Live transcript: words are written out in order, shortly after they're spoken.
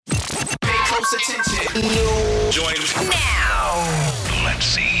close attention. Join now. Let's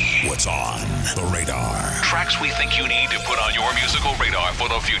see what's on the radar. Tracks we think you need to put on your musical radar for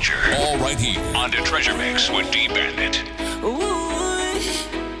the future. All right here on the Treasure Mix with D Bandit.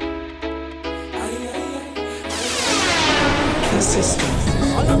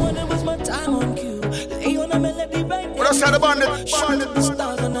 All I wanted was my time on cue. Lay on a melody right there. What else the bandit? Shoot the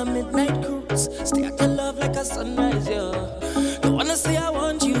stars on a midnight cruise. Stay at your love like a sunrise, yeah. Don't wanna say I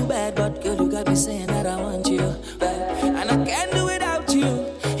want you bad, but girl, you got me saying that I want you bad. And I can't do without you.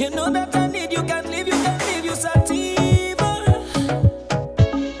 You know that I need you, can't leave you sativa.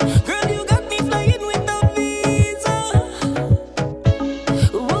 Girl, you got me flying with no visa.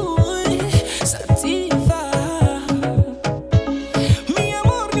 Ooh, sativa. Mi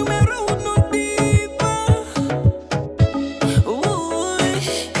amor, numero uno diva. Ooh,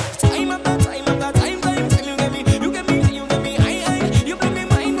 time after time after time, you get me, high. You blow me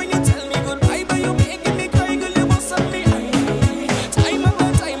mind when you tell me goodbye, but you making me cry, girl, you must have me high. Time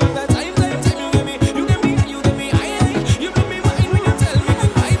after time after time, you get me, high. You blow me mind when you tell me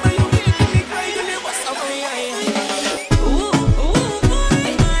goodbye, but you making me cry, girl, you must have me high. Ooh, boy,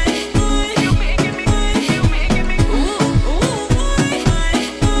 you making me,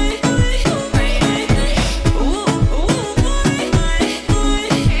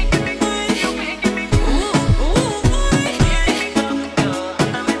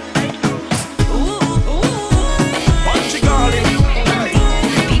 Bunji Garlin.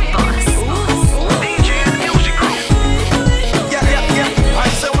 Yeah. I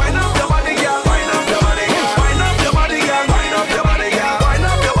say wind up your body, girl. Wind up your body, girl. Wind up your body, girl. Wind up your body, girl. Wind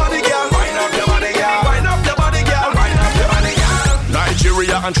up your body, girl. Wind up your body, girl. Wind up your body, girl. Wind up your body, girl.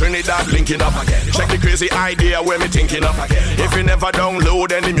 Nigeria and Trinidad linking up again. Check the crazy idea where me thinking up again. If you never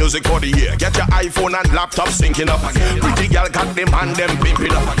download any music for the year, get your iPhone and laptop syncing up again. Pretty girl got them and them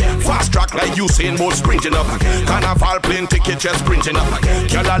pimping up again. Fast track like Usain Bolt sprinting up again. Carnival plane ticket just printing up again.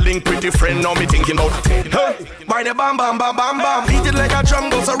 Girl a link pretty friend, now me thinking about it. Hey, by the bam bam bam bam bam. Beat it like a drum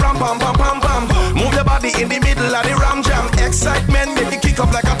goes a ram pam pam pam pam. Move your body in the middle of the ram jam. Excitement make it kick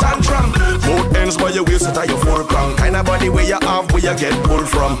up like a tantrum. Both ends by your waist at your foreground. Kind of body where you have where you get pulled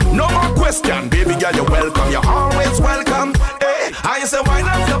from. No more question, baby girl, you're welcome. You're always welcome. Hey, I say wind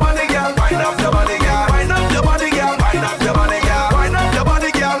up your body, girl. Wind up your body, girl. Wind up your body, girl. Wind up your body, girl. Wind up your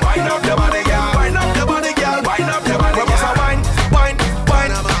body, girl. Wind up your body, girl. Wind up your body, girl. Wind up your body, girl. Wine.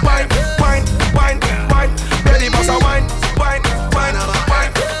 Baby, boss a wine.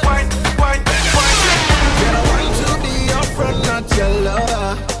 Girl, I want to be your friend, not your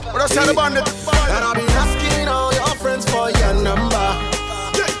lover. What else the bandit? And I'll be asking all your friends for your number.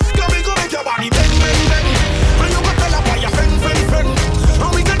 Go make your body bang, bang, bang. And you go tell about your friend.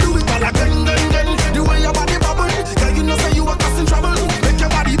 And we can do it all again. The way your body bubble, girl, you know say you are causing trouble. Make your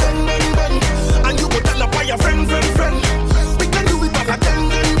body bang, bang, bang. And you go tell about your friend. We can do it all again.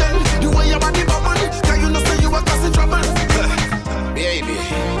 The way your body bubble, girl, you know say you are causing trouble. Baby,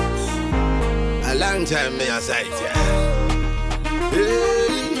 a long time me aside, yeah. Hey,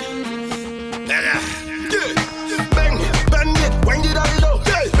 Bend it, wind it down low.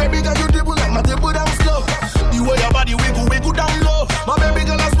 Baby girl, you dribble like my dribble down slow. The way your body wiggle down low. My baby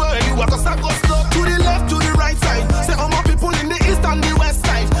girl, I swear you walk a go slow. To the left, to the right side. Say all my people in the east and the west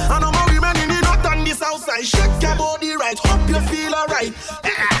side. And all my women in the north and the south side. Shake your body right, hope you feel alright.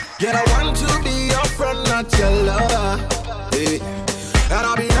 girl, I want to be your friend, not your lover. Hey. And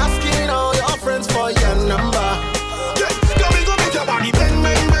I'll be asking all your friends for your number. Go make your body bang,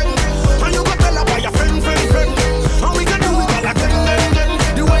 bang, bang. And you go tell about your friend. And we can do it all again.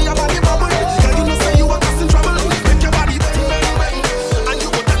 The way your body bubble, girl, you know say you are causing trouble. Make your body bang, bang, bang. And you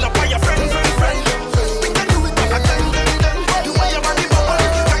go tell about your friend. We can do it all again. The way your body bubble,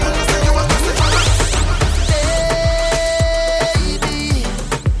 girl, you know say you are causing trouble. Baby,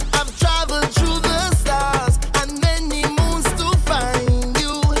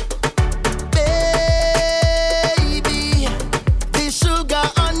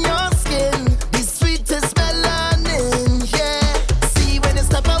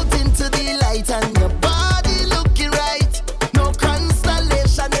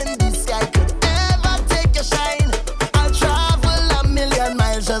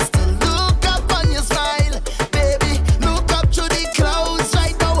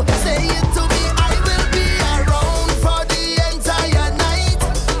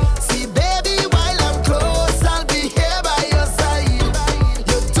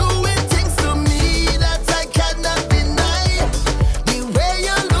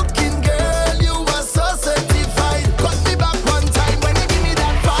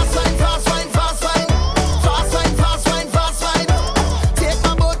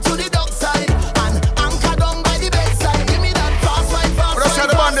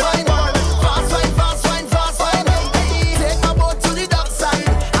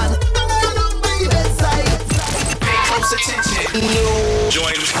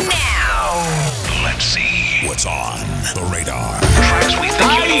 Join now. Let's see what's on the radar. Tracks we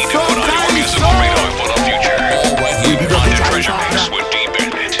think you need to put on your musical radar for the future. All right here on the Treasure Mix with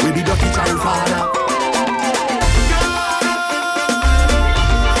D-Bandit. We be Dutty child father.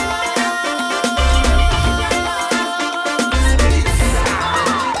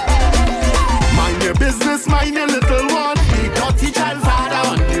 Mind your business, mind your little one. The Dutty child father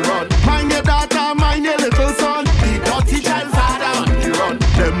on the run. Mind your daughter, mind your little son. The Dutty child father on the run.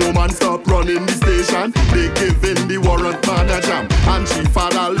 Them woman stop running the station. They giving the warrant man a jam. And she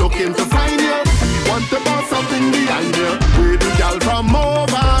father looking to find you. He want to boss something behind you. With the gal from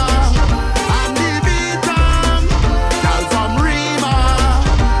over. And the beatam. Gal from Rima.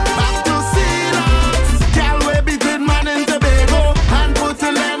 Back to Silas. Gal way between Man and Tobago. And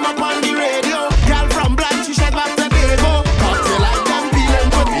putting them up on the radio. Gal from Black, she shed back to Tobago. Cut you like them peeling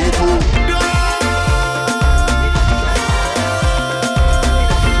potato.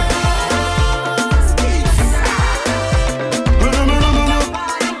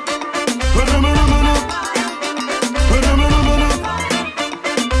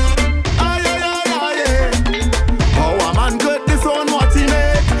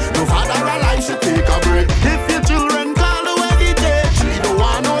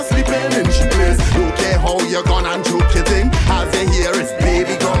 You're gone and choke your thing. As you hear it's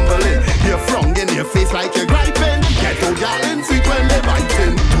baby grumbling. You're frowning in your face like you're griping. Get to gallin' sweet when they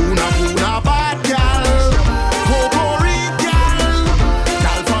biting. Puna bad gal. Potpourri gal.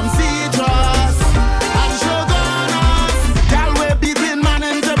 Gal from Cedros. And Sugarnuts. Gal we beating Man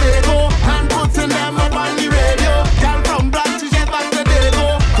in Tobago. And putting them up on the radio. Gal from Black to get back to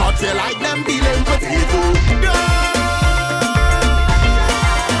Dago. Cut you like them peeling potato.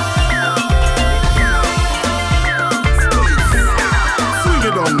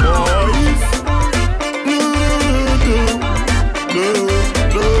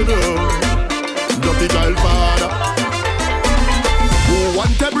 Dutty child father. Who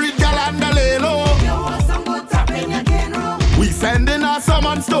want to breed gal and a lay low? You want some good tap in your cane room. We sending her some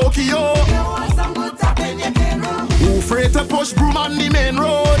on Stokio. You want some good tap in your cane room. Who afraid to push broom on the main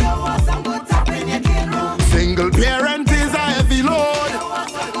road? You want some good tap in your cane room. Single parent is a heavy load. You want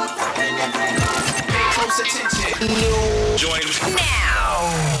some good tap in your cane room. Pay close attention. Join now.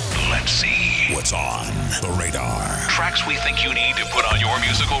 Let's see what's on the radar. Tracks we think you need to put on your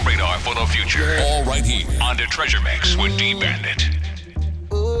musical radar for the future. All right here on the Treasure Mix with D-Bandit.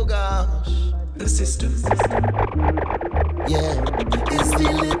 Oh gosh. The system. Yeah, it's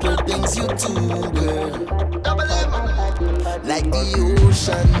the little things you do, girl. Double M. Like the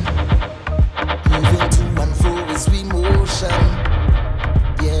ocean. Moving to and fro is we motion.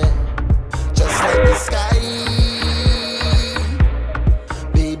 Yeah, just like the sky.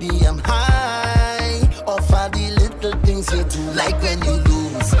 Baby, I'm high off of the little things you do. Like when you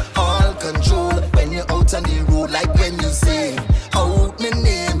lose all control. When you're out on the road. Like when you say out my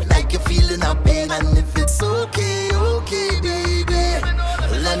name. Like you're feeling a pain. And if it's okay, baby,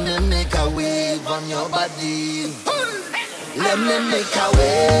 let me make a wave on your body. Let me make a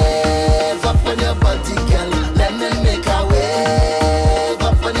wave up on your body, girl. Let me make a wave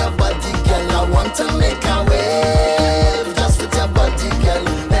up on your body, girl. I want to make a wave just with your body, girl.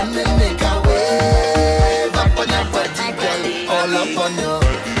 Let me make a wave up on your body, girl. All up on your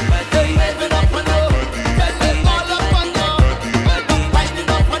body, waving up on your body, all up on your body, winding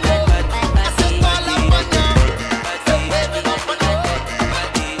up on your body. I said all up on your body, waving up on your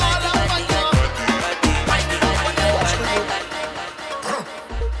body, all up on your body, winding up on your body.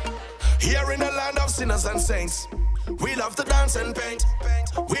 Here in the land of sinners and saints, we love to dance and paint.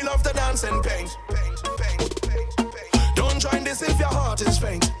 We love to dance and paint. Don't join this if your heart is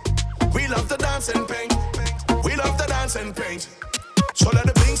faint. We love to dance and paint. We love to dance and paint. So let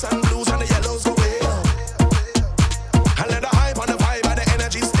the pinks and blues and the yellows go way up. And let the hype and the vibe and the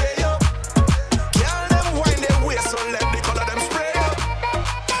energy stay up. Girl, them wind their waist, so let the color them spray up.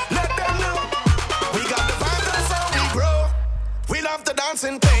 Let them know we got the vibe, that's how we grow. We love to dance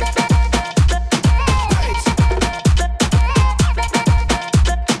and paint.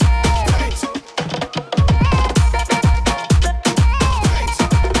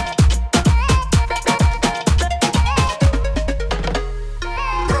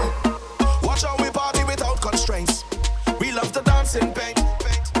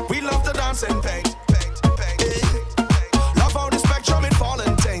 And paint. Love how the spectrum it fall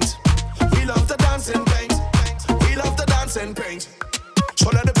and taint. We love to dance and paint. We love to dance and paint. So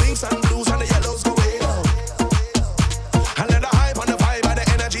let the pinks and blues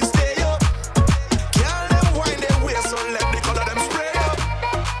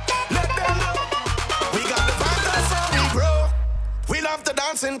love to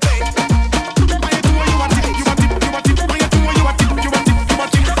dance and play. When you do what you want it, you want it, you want it. When you do what you want it, you want it, you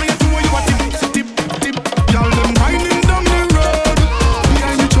want it. When you do what you want it, so tip, tip. Y'all them winding down the road.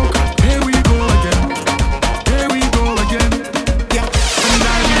 Behind the truck, here we go again. Here we go again. Yeah, and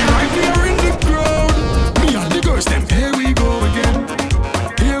I be right here in the crowd. Me and the girls them, here we go again.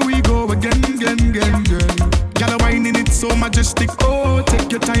 Here we go again, again, again, again. Y'all winding it so majestic. Oh, take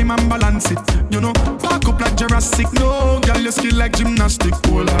your time and balance it. You know, back up like Jurassic. No, girl, your skill like gymnastic.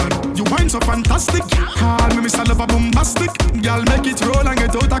 Oh Lord, you wind so fantastic. Call me Mr. Lover Bombastic. Girl, make it roll and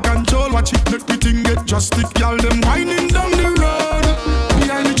get out of control. Watch it, make the thing get drastic. Girl, them winding down the road.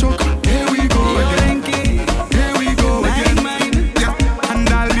 Behind the truck, here we go again. Here we go again. Yeah, and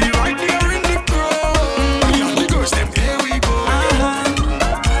I'll be right here in the crowd. Me and the girls, them, here we go again.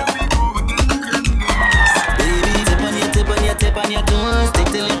 Baby, tip on your, tip on your toes. Stick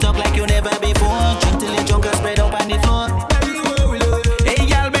till you talk like you never before. Drink till your junk and spread up on the floor. Hey,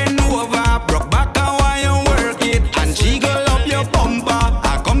 y'all bend over, broke back and why you work it, and jiggle up your bumper.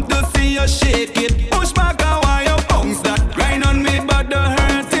 I come to see you shake it. Push back and why you bounce that. Grind on me, but don't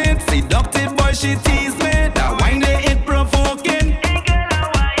hurt it. Seductive boy, she tease me. That wine they it provoking.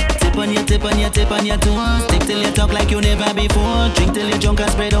 Tip on your, tip on your, tip on your toes. Stick till you talk like you never before. Drink till your junk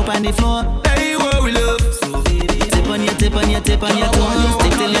and spread up on the floor. Hey, what we love. So baby, tip on your, tip on your, tip on your toes.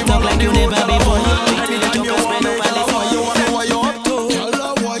 Stick till you talk like you never before. Drink till your junk and spread up on the floor.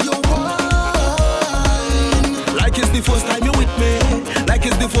 Like it's the first time you with me, like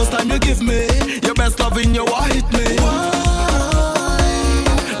it's the first time you give me your best loving, you want hit me.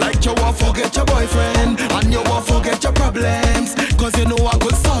 Like you won't forget your boyfriend and you won't forget your problems, cause you know I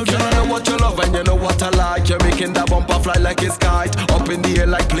could solve them. You know what you love and you know what I like. You're making that bumper fly like it's kite, up in the air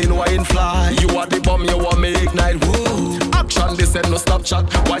like plane wine fly. You are the bomb, you want me ignite. Whoa. Action, this ain't no stop shot.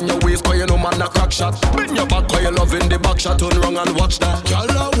 When you waist, cause you know man a crack shot. Bend your back, cause you love in the back shot. Turn wrong and watch that. Girl,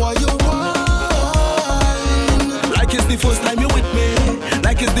 what you want? Like it's the first time you with me,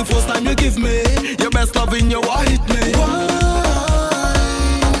 like it's the first time you give me your best loving, you want hit me.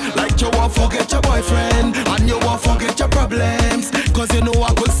 Like you won't forget your boyfriend and you won't forget your problems, cause you know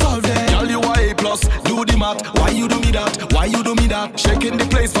I could solve them. Girl, you are A+, do the math. Why you do me that? Why you do me that? Shaking the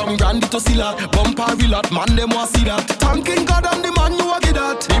place from Grandy to Silat. Bumper relat, man them want see that. Thanking God and the man you a get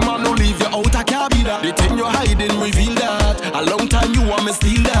that. The man who leave you out, I can't be that. The thing you hiding, reveal that. A long time you want me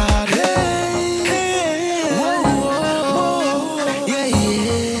steal that. Hey, hey, whoa, whoa, whoa. Yeah,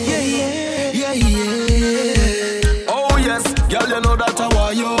 yeah, yeah, yeah. Oh yes, girl, you know that I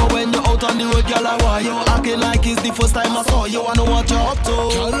want you. When you're out on the road, girl, I want you. Acting like it's the first time I saw you. I know what you're up to.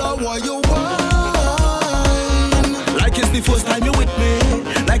 Girl, I want you wine. Like it's the first time you with me,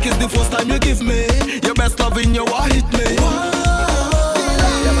 like it's the first time you give me your best loving, you want hit me.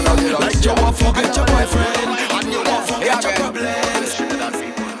 Like you won't forget your boyfriend and you won't forget your problems.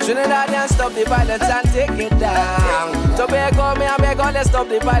 Trinidad and stop the violence and take it down. Tobago, me and Bego, let's stop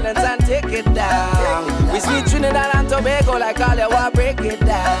the violence and take it down. We see Trinidad and Tobago like all they want break it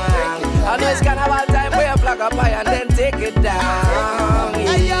down. I know it's carnival time, we a flag up high and then take it down.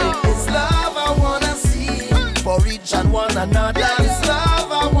 Yeah. It's love I wanna see for each and one another. It's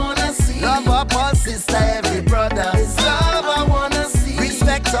love I wanna see. Love up all sister, every brother. It's love I wanna see.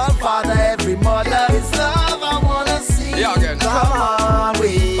 Respect all father, every mother. It's love I wanna see. Yeah, again. Come on,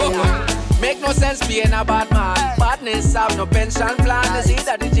 we. Make no sense being a bad man. Badness have no pension plan. It's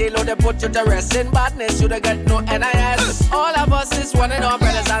either the jail or they put you to rest. In badness you don't get no NIS. All of us is one and all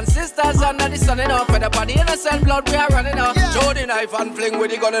brothers and sisters under the sun and all. For the body innocent blood we are running out. Show the knife and fling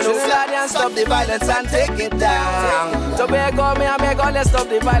with the gun and Trinidad and stop the violence and take it down. Tobago, me and Bego, let's stop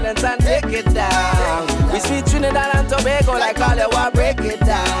the violence and take it down. We see Trinidad and Tobago like all they want break it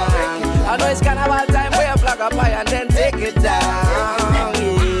down. I know it's carnival time, we a flag up high and then take it down.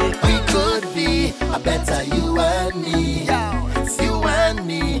 We could be a better you and me. It's you and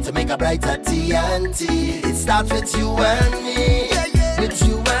me to make a brighter TNT. It starts with you and me. With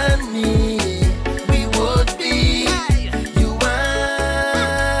you and me, we would be you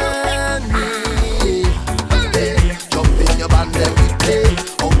and me. Hey, jump in your band, let we play.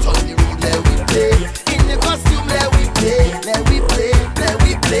 Out on the road, let we play. In the costume, let we play. Let we play, let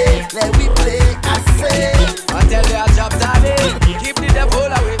we play, let we play. I say, until they are chopped down, keep the devil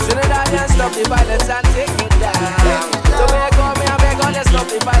away. Trinidad and stop the violence and take it down. Tobago, me and Bego, let's stop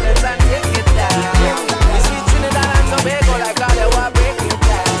the violence and take it down. We see Trinidad and Tobago like all they want break it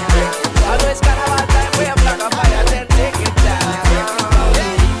down. I know it's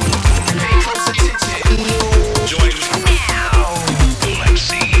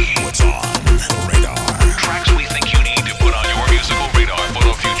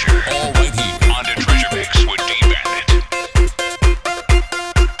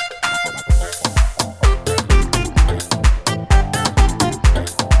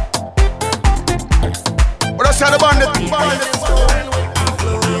burn it.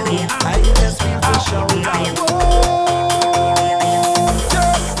 I just feel to shout out.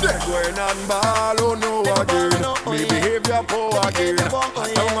 They're going on ball, oh no again. Me behavior poor again.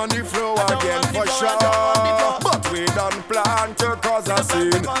 I'm on the floor again for sure. But we done plan to cause a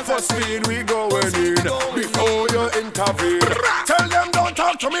scene. For speed we going in before you intervene. Tell them don't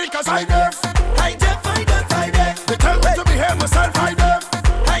talk to me cause I deaf. I deaf. They tell me to behave myself, I deaf.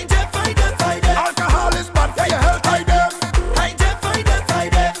 I deaf. Alcohol is bad for your health, I deaf. I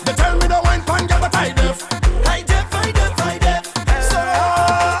deaf. They tell me to wine pan, but I deaf. I deaf. So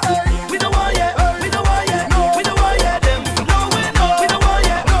We don't want ya, we don't want ya, no, we don't want ya them. No, we don't want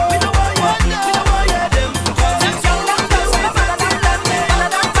ya, no, we don't want ya, we don't want ya them.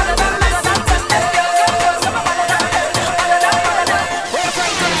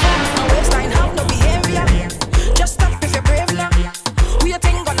 Waistline have no behavior. Just stop if you're brave now. We a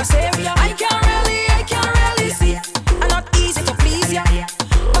thing gonna save ya. I can't really see. I'm not easy to please ya,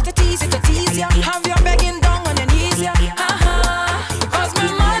 but it's easy to tease ya. Have you begging down on your knees ya? Cause my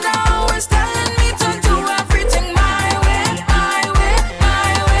mother always telling me to do everything my way.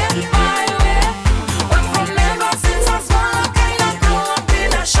 But from ever since I was small, I kinda grew up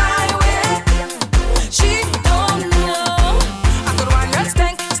in a shy way. She don't know I could run your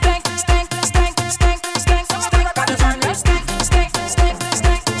stank. I could run your stank.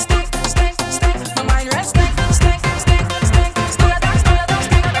 My mind rest stank.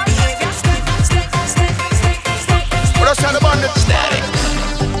 Behavior stank. We're just trying to burn it. Static.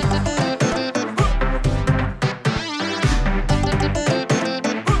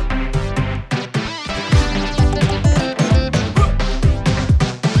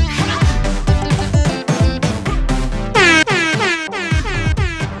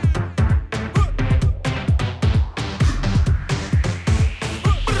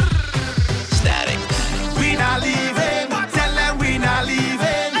 Static. We not leaving, tell them we not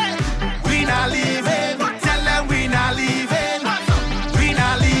leaving. We not leaving, tell them we not leaving. We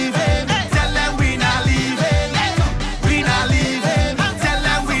not leaving, tell them we not leaving. We not leaving, tell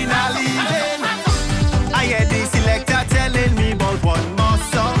them we not leaving. I hear the selector telling me about one more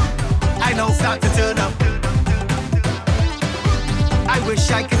song. I know start to turn up. I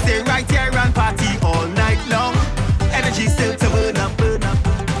wish I could stay right here and party all night long. Energy still to burn up.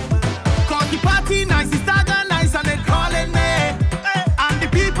 Cause the party nice, the STAG nice and they calling me. And the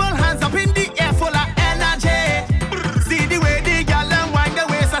people hands up in the air full of energy. See the way the girl and wind the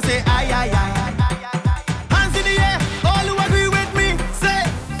waist, I say aye. Hands in the air, all who agree with me, say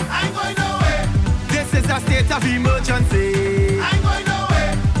I'm going nowhere. This is a state of emergency. I'm going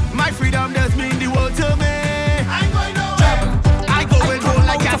nowhere. My freedom does mean the world to me. I'm going nowhere. I go and roll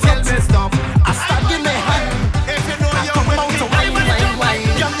like I tell me stop. I start in my hand. If you know you're with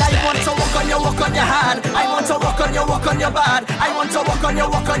me, young life want to walk on your hand. I want to walk on your bad. I want to walk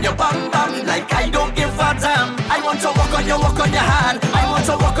on your bam bam. Like I don't give a damn. I want to walk on your hand. I want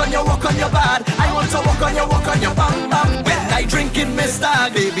to walk on your bad. I want to walk on your bam bam. When I drink in my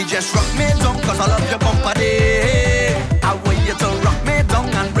STAG, baby just rock me down cause I love your bumper day. I want you to rock me down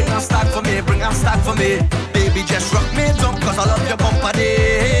and bring a STAG for me, Baby just rock me down cause I love your bumper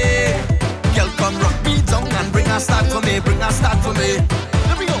day. Girl come rock me down and bring a STAG for me,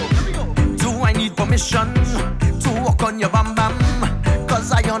 Here we go. Do I need permission to walk on your bam bam?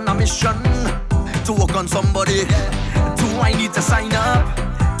 Cause I on a mission to walk on somebody. Do I need to sign up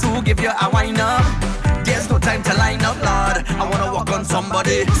to give you a wine up? There's no time to line up, Lord. I wanna walk on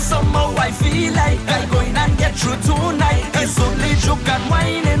somebody. Somehow I feel like I'm going and get through tonight. It's only joke and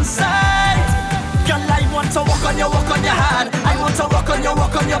wine inside. Girl, I want to walk on your hand. I want to walk on your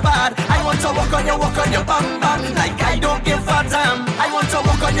bad. I want to walk on your bam bam. Like I don't give a damn. I want to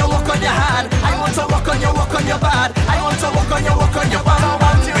walk on your hand. I want to walk on your bad. I want to walk on your bam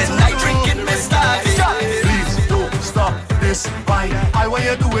bam. When I drink in my STAG. Please don't stop this wine. I want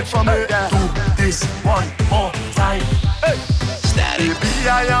you to do it for me. Do this one more time. Hey. Static. Baby,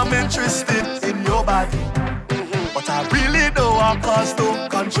 I am interested in your body, but I really don't want cause no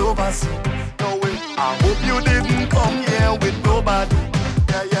controversy. No way. I hope you didn't come here with nobody.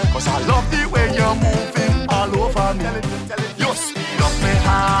 Cause I love the way you're moving all over me. You speed up my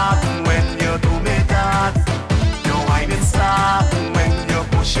heart when you do me that. Your wine is stop when you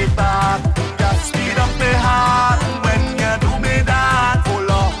push it back. You speed up my heart when you do me that. Oh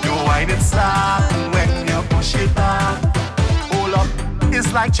Lord, your wine is stop when you push it back. Oh Lord,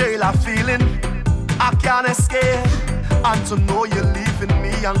 it's like jailer feeling. I can't escape. And to know you're leaving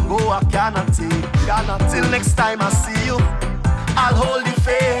me and go, I cannot take. Till next time I see you, I'll hold you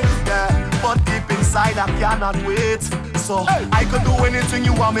faith, yeah. But deep inside I cannot wait. so I could do anything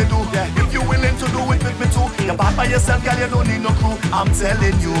you want me to. If you willing to do it with me too. You're bad by yourself, girl, you don't need no crew. I'm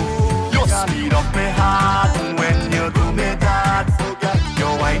telling you, you speed up my heart when you do me that.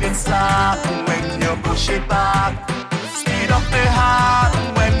 You're whining slap when you push it back. Speed up my heart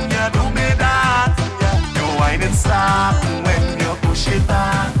when you do me that. You're whining slap when you push it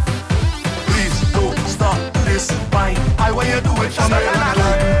back. Please don't stop this wine. I want you to do it for me. Do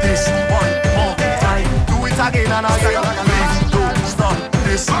this one more time. Do it again and again. Please don't stop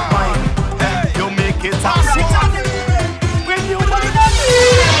this wine. You make it happen. When you want it.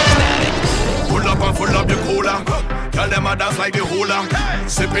 Pull up and full up your cooler. Tell them I dance like the hula.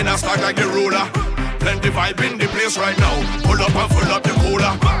 Sipping and stack like the ruler. Plenty vibe in the place right now. Pull up and full up your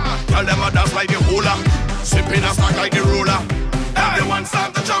cooler. Tell them I dance like the hula. Sipping and stack like the ruler. Everyone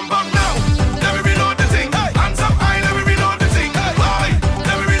start to jump up now. Let me reload the thing. Hands up high, let me reload the thing. Why?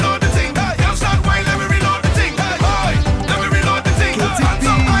 Let me reload the thing. Can't start wine, let me reload the thing. Why? Let me reload the thing. Hands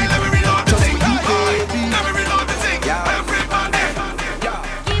up high, let me reload the thing. Why? Let me reload the thing. Everybody.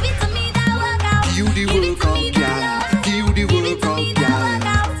 Give it to me, that workout. You the workout, girl. You the workout, girl.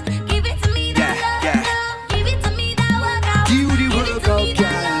 Give it to me, that love. Give it to me, that workout. You the workout,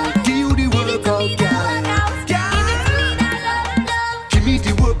 girl. You the workout, girl. Give me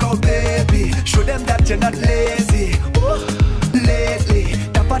the workout, baby. Show them that you're not lazy. Oh, lately,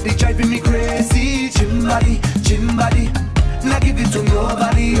 that body driving me crazy. Gym body, gym body. Now give it to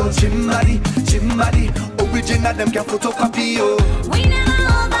nobody. Oh, gym body, gym body. Original, them can photocopy, oh. We never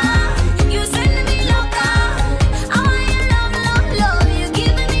over. You sending me loca. I want your love, love, love. You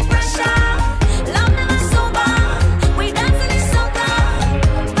giving me pressure. Love never sober. We dancing in soca.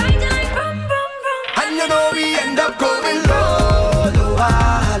 Right like brum, brum, brum. And you know we end up going low, lower,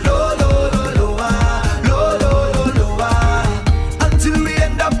 low, low, low, lower, low, low, low, lower, until we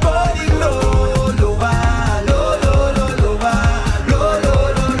end up going low, lower, low, low, low, lower, low, low,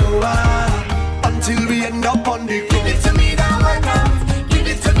 low, lower, until we end up on the ground. Give it to me, that workout. Give it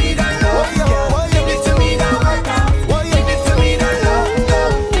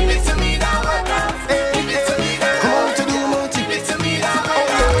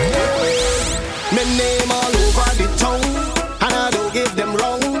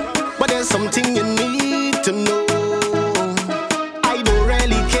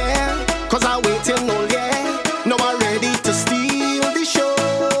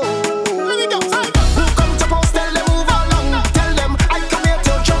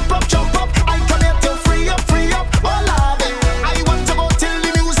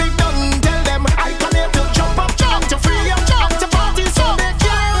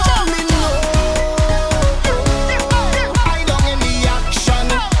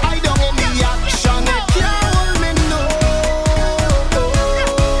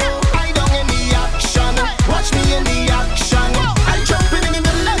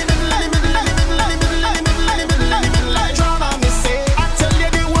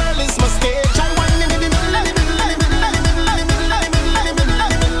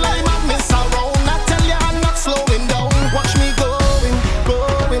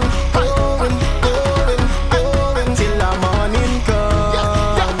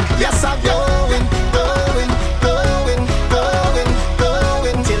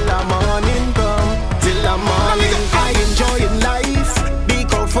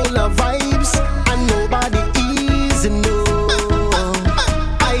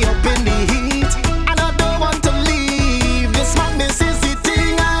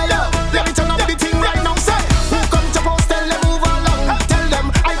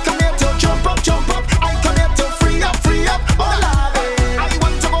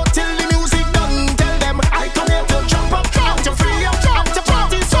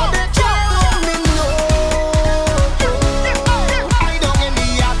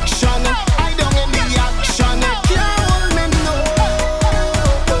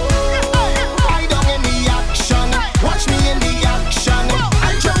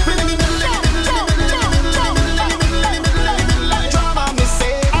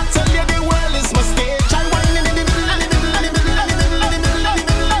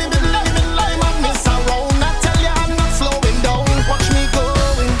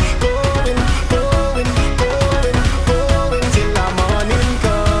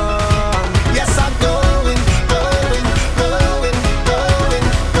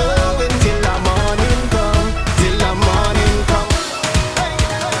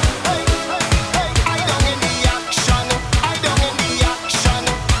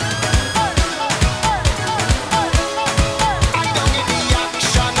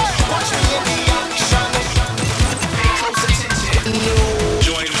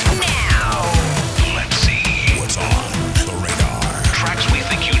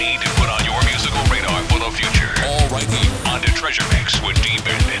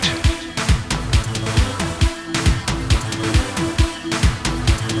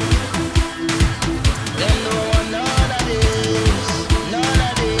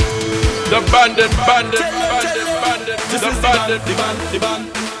bandit. This is the band.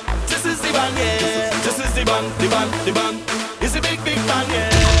 This is the band, yeah. This is the band. It's a big band, yeah.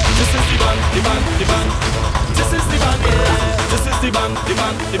 This is the band. This is the band, yeah. This is the band.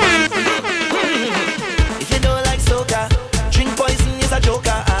 If you don't like soca, drink poison is a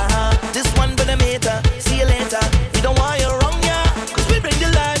joker. This one for the meter. See you later. We don't want you wrong, yeah. 'Cause we bring the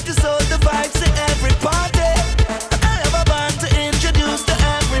life to soul the vibes to every party. I have a band to introduce to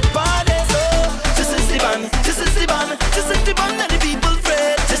everybody. So this is the band. This is the band. This is the band that the people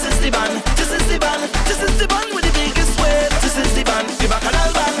afraid. This is the band. This is the band. This is the band with the biggest wave. This is the band. The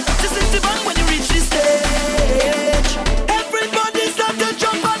bacchanal band. This is the band when you reach the stage. Everybody start to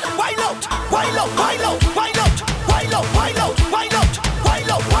jump on. Wild out.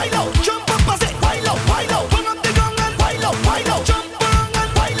 Jump up and say wild out. Turn up the gong and wild out. Jump on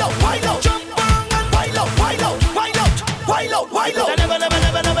and wild out. Jump on and wild out.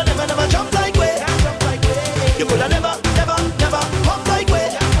 Never jump like we. You coulda never pump like we.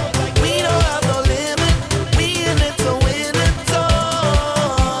 We don't have no limit. We in it to win it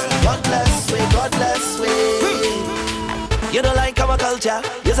all. God bless we. You don't like our culture,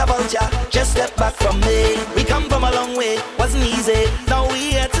 you're a vulture. Just step back from me. We come from a long way, wasn't easy. Now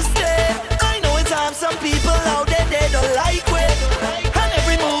we here to stay. I know it's hard, some people out there they don't like we. And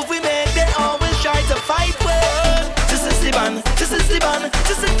every move we make, they always try to fight we. This is the band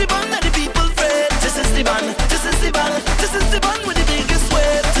that the people afraid. This is the band with the biggest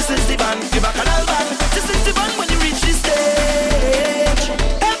wave. This is the band, the bacchanal band. This is the band when you reach the stage.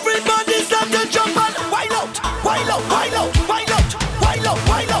 Everybody start to jump on. Wild out.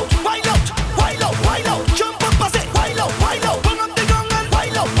 Jump up and say wild out. Turn up the gong and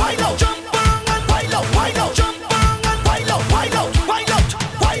wild out. Jump on and wild out. Jump on and wild out.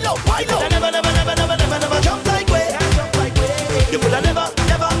 Never jump like we. You coulda never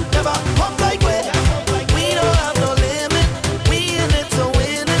pump like we. We don't have no limit. We in it to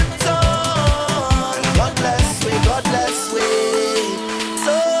win it all. God bless we.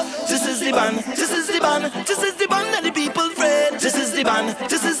 So this is the band that the people afraid. This is the band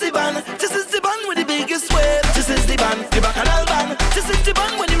with the biggest wave. This is the band, the bacchanal band. This is the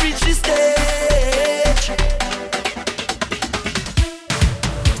band when you reach the stage.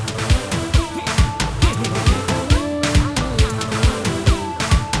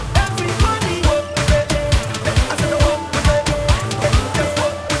 Everybody walk with it. I said walk with it. Just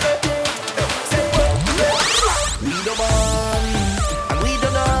walk with it. Say walk with it. We the one, and we the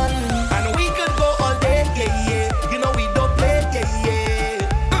done, and we could go all day, yeah. You know we don't play,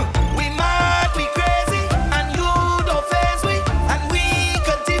 yeah. We mad, we crazy, and you don't face we, and we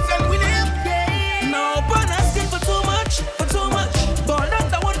can defend we live, yeah. No, but asking for too much. But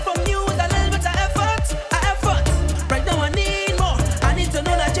that one from you with a little bit of effort. Right now I need more. I need to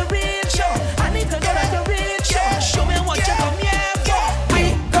know that you're real sure. Show me what you come here for. We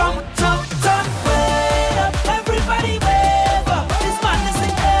come to turn way up. Everybody wave up. This madness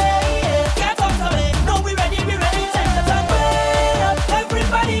in air. Get up to me. No, we ready. Take the turn way up.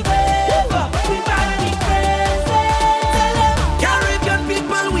 Everybody wave up. We bad and we crazy. Tell them, Caribbean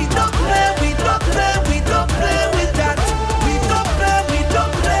people, we don't play with that. We don't play with that.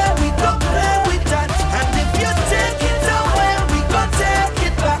 And if you take it away, we gon' take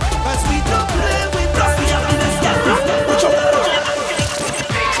it back. 'Cause we don't play with that.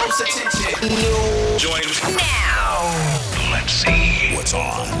 Join now. Let's see what's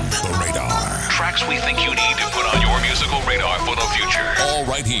on the radar. Tracks we think you need to put on your musical radar for the future. All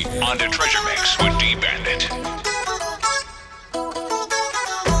right here on the Treasure Mix with D Bandit.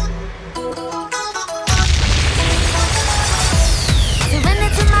 Surrender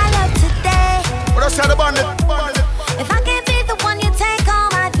to my love today. What else had the bandit? If I can't be the one you take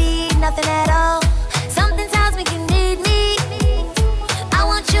home, I'd be nothing at all. Something tells me you need me. I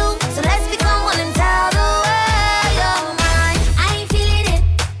want you, so let's become one and tell the world you're mine. I ain't feeling it,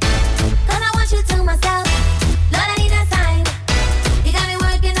 'cause I want you to myself. Lord, I need a sign. You got me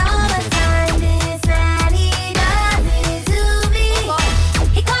working overtime. This man, he does.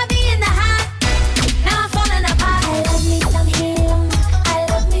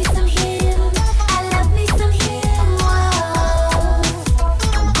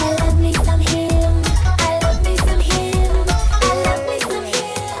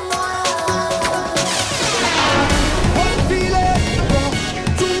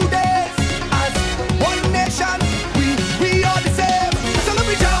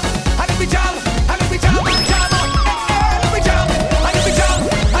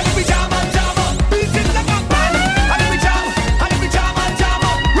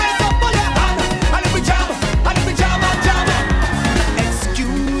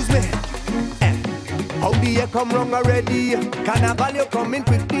 come wrong already. Carnival, you coming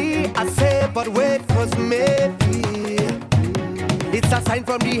quickly. I say, but wait, cause maybe it's a sign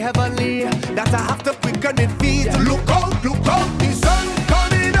from the heavenly that I have to quicken it feet. Look out, the sun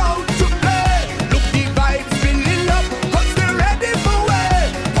coming out to play. Look, the vibes filling up, cause they're ready for way.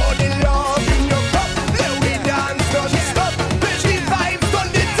 Pour the love in your cup, let we dance, don't stop. Push the vibes,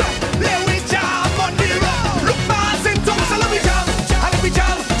 turn it up, let we jam on the road. Look, mass in tongues, so let me jam, and let me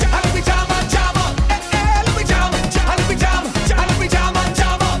jam, and let me jam and jam up. Let me jam, and let me jam, and let me jam and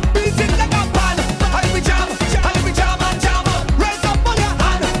jam up. Beat it like a pan, and let me jam, and let me jam and jam up. Raise up on your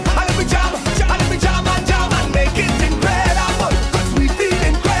hand, and let me jam, and let me jam and jam and make it incredible. Cause we feel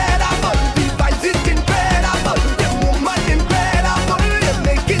incredible, the vibes is incredible, the woman incredible, they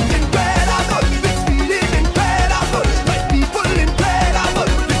make it incredible. This feeling incredible, my people incredible,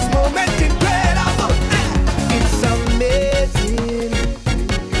 this moment incredible. It's amazing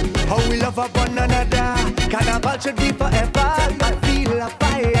how we love one another. Carnival should be forever. I feel a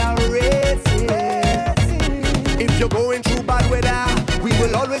fire racing. If you're going through bad weather, we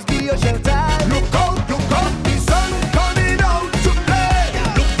will always be your shelter. Look out, the sun coming out to play.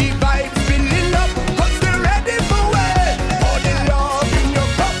 Look, the vibes filling up, cause they're ready for way. Pour the love in your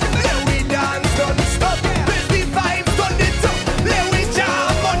cup, let we dance, don't stop. Raise the vibes, turn it up, let we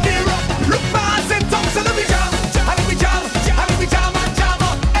jam on the rock. Look, mass and tongues, so let me jam, and let me jam, and let me jam and jam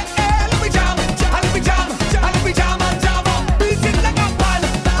up. Let me jam, and let me jam, and let me jam and jam up. Beat it like a pan,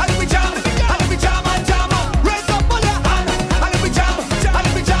 and let me jam, and let me jam and jam up. Raise up on your hand, and let me jam, and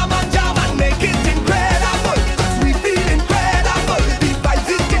let me jam and jam and make it incredible. Cause we feel incredible, the vibes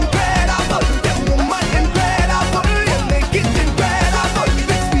is incredible, the woman incredible, you make it incredible.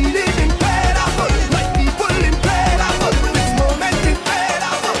 This feeling incredible, my people incredible, this moment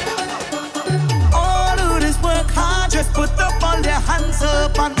incredible. All who this work hard, just put up all their hands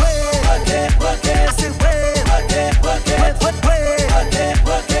up and wave. Work it. I say wave. Work it.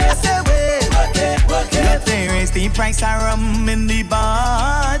 I say wave. Look, there is the price of rum in the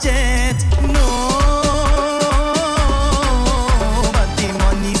budget. No, but the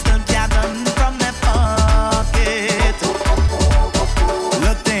money still gathered from their pocket.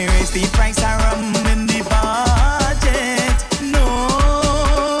 Look, there is the price of rum in the budget. No,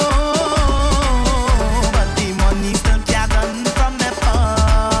 but the money still gathered from their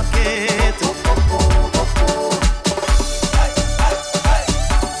pocket.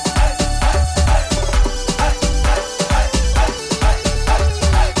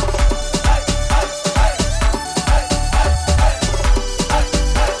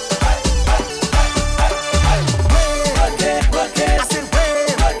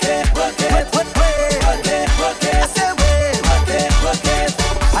 I say wave. I say wave.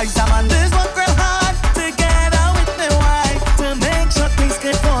 I Samanders work real hard together with their wife to make sure things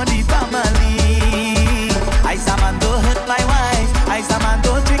good for the family. I Samando hurt my wife. I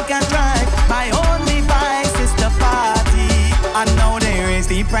Samando drink and drive. My only vice is the party. And now there is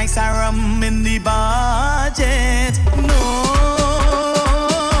the price of rum in the budget. No,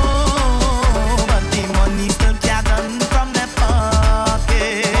 but the money still gathered from their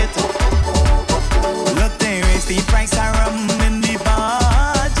pocket. Look, there is the price of rum in the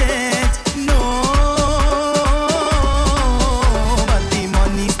budget. No, but the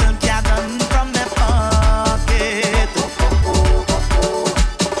money still gathered from their pocket.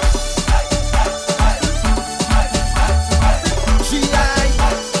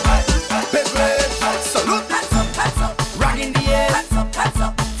 Salute. Rag in the air.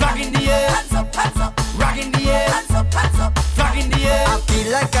 Flag in the air. Rag in the air. Flag in the air. I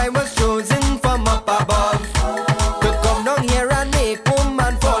feel like I was chosen from up above to come down here and make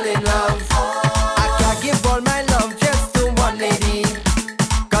woman fall in love. I can't give all my love just to one lady,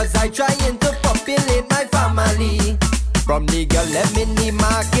 cause I trying to populate my family. From the girl left me in the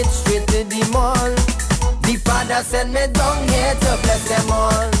market straight to the mall. The father sent me down here to bless them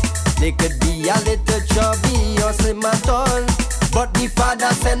all. They could be a little chubby or slim at all, but the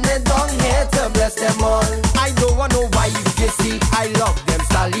father sent me down here to bless them all. I don't want no wife, you see, I love them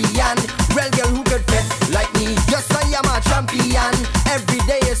stallion. Real girl who could fit like me, yes I am a champion. Every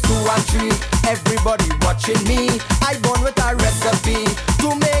day is 2 and 3, everybody watching me. I born with a recipe to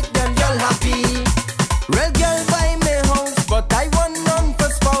make them girl happy. Real girl buy me house, but I want none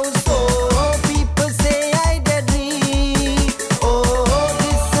for spouse. Oh, people say I deadly. Oh,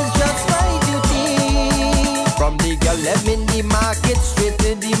 this is just my duty. From the girl left me in the market straight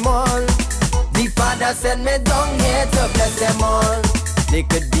to the mall. The father sent me down here to bless them all. They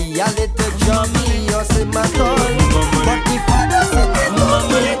could be a little chummy or slim at all, but the father sent me down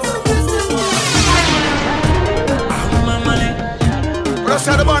here to bless them all. Rush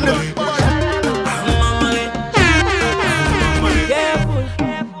out the bundle.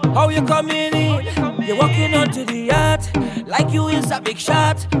 big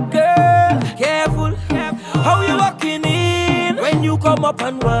shot. Girl, careful how you walking in. When you come up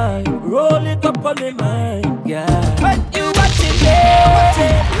and wine, roll it up on my mind, yeah. When you watching it,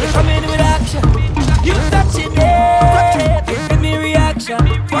 you coming with action. You touching it, giving me reaction.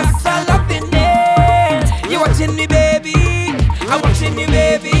 What's all up in it? You watching me, baby. I'm watching you,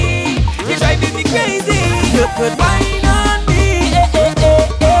 baby. You're driving me crazy. You could whine on me,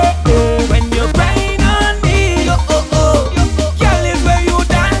 when you grind on me, girl, is where you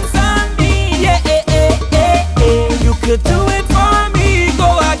dance on me, You could do it for me,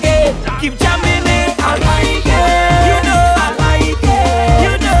 go again, keep jamming it. I like it, you know I like it,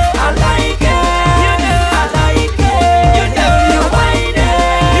 you know I like it, you know I like it, you know you whine it,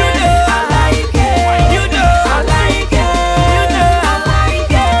 you know I like it, you know I like it, you know I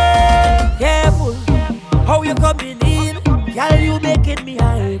like it. Careful how you coming in, girl, you making me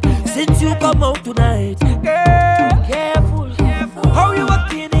hide since you come out tonight. Girl, careful how you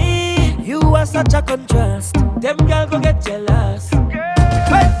walking in, you are such a contrast. Them girl go get jealous.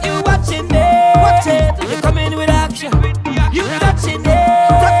 When you watching it, you coming with action. You touching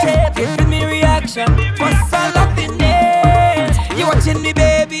it, giving me reaction. What's all up in it? You watching me,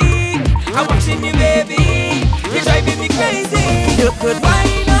 baby. I'm watching you, baby. You're driving me crazy. You could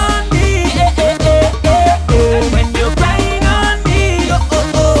whine on me, when you grind on me,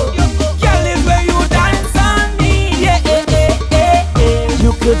 girl, is where you dance on me,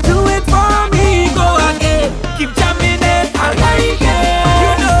 You could do it for me, go again, keep jamming it. I like it,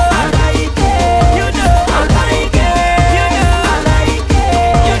 you know I like it, you know I like it, you know I like it,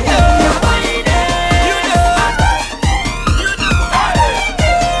 you know you like it, you know I like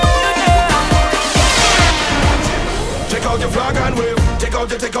it, Take out your flag and wave. Take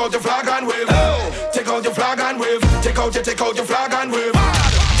out your flag and wave. Take out your flag and wave. Take out your flag and wave.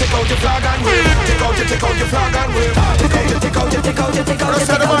 Take out your flag and wave. Take out your flag and wave. Take out.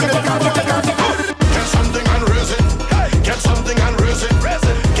 Get something and raise it. Get something and raise it.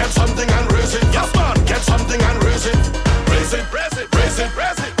 Get something and raise it. Yes, man. Get something and raise it. Raise it. Raise it. Raise it.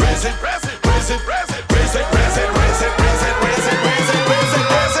 Raise it. Raise it. Raise it. Raise it. Raise it. Raise it. Raise it. Raise it. Raise it. Raise it. Raise it.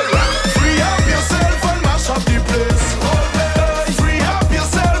 Raise it. Free up yourself and mash up the place. Free up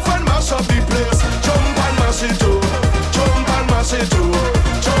yourself and mash up the place. Jump and mash it too. Jump and mash it too.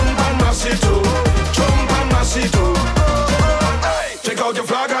 Jump and mash it too. Jump and mash it too. Take out your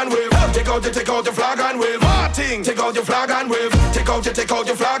flag and wave. Take out your flag and wave. Martin, take out your flag and wave. Take out your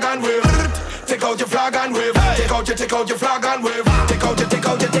flag and wave. Take out your flag and wave. Take out your flag and wave. Take out it.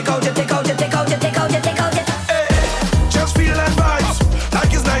 Just feel that vibes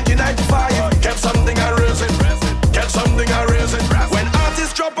like it's 1995. Get something and raise it. Get something and raise it. When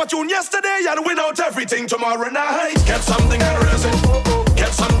artists drop a tune yesterday and win out everything tomorrow night. Get something and raise it.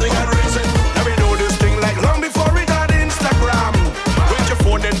 Get something and raise it. Let me do this thing like long before it had Instagram. With your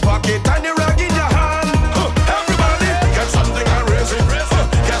phone in pocket and your rag in your hand. Everybody, get something and raise it.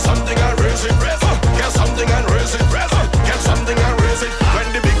 Get something and raise it. Get something and raise it. Get something and raise it. When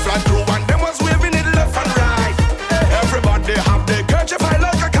the big flat crew and them was waving it left and right. Everybody have their kerchief high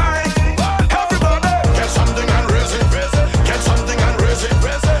like a kite. Everybody, get something and raise it. Get something and raise it.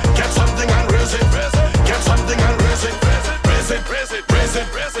 Get something and raise it. Get something and raise it. Raise it. Raise it. Raise it.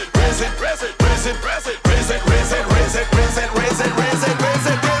 Raise it. Raise it. Raise it. Raise it. Raise it. Raise it. Raise it. Raise it. Raise it. Raise it. Raise it. Raise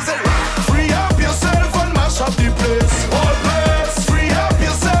it. Raise it. Free up yourself and mash up the place. All place. Free up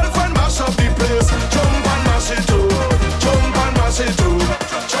yourself and mash up the place. Jump and mash it too. Jump and mash it too.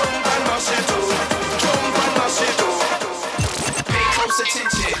 Jump and mash it too. Jump and mash it too. Pay close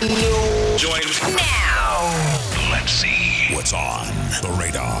attention. Join now. Let's see what's on the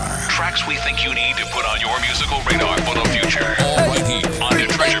radar. Tracks we think you need to put on your musical radar for the future. All right here on the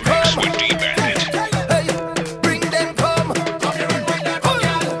Treasure Mix with D Bandit. Bring them come. Come here and bring that. Come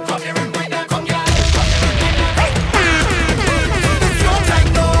here and bring that. Come here. It's your time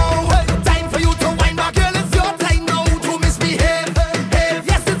now. Time for you to wind back, girl. It's your time now to misbehave.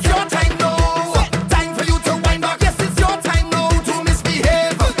 Yes, it's your time now. Time for you to wind back. Yes, it's your time now to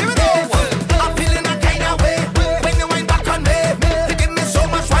misbehave. I'm feeling a kind of way when you wind back on me. You give me so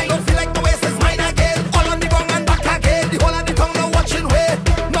much wine, don't feel like the waste is mine again. All on the ground and back again. The whole of the tongue now watching way.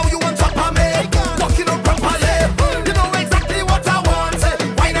 Now you on top of me.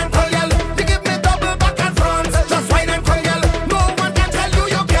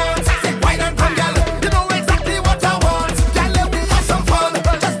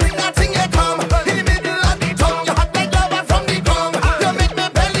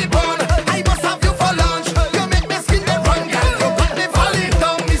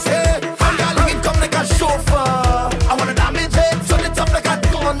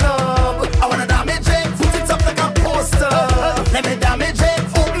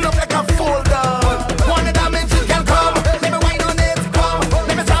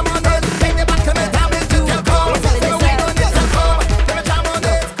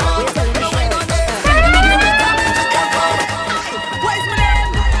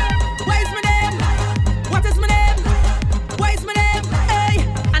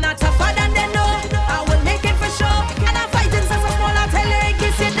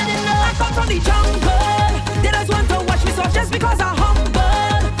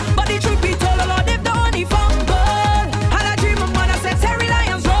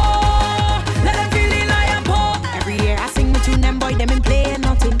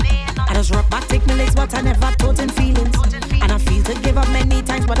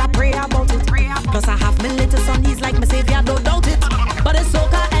 many times, but I pray I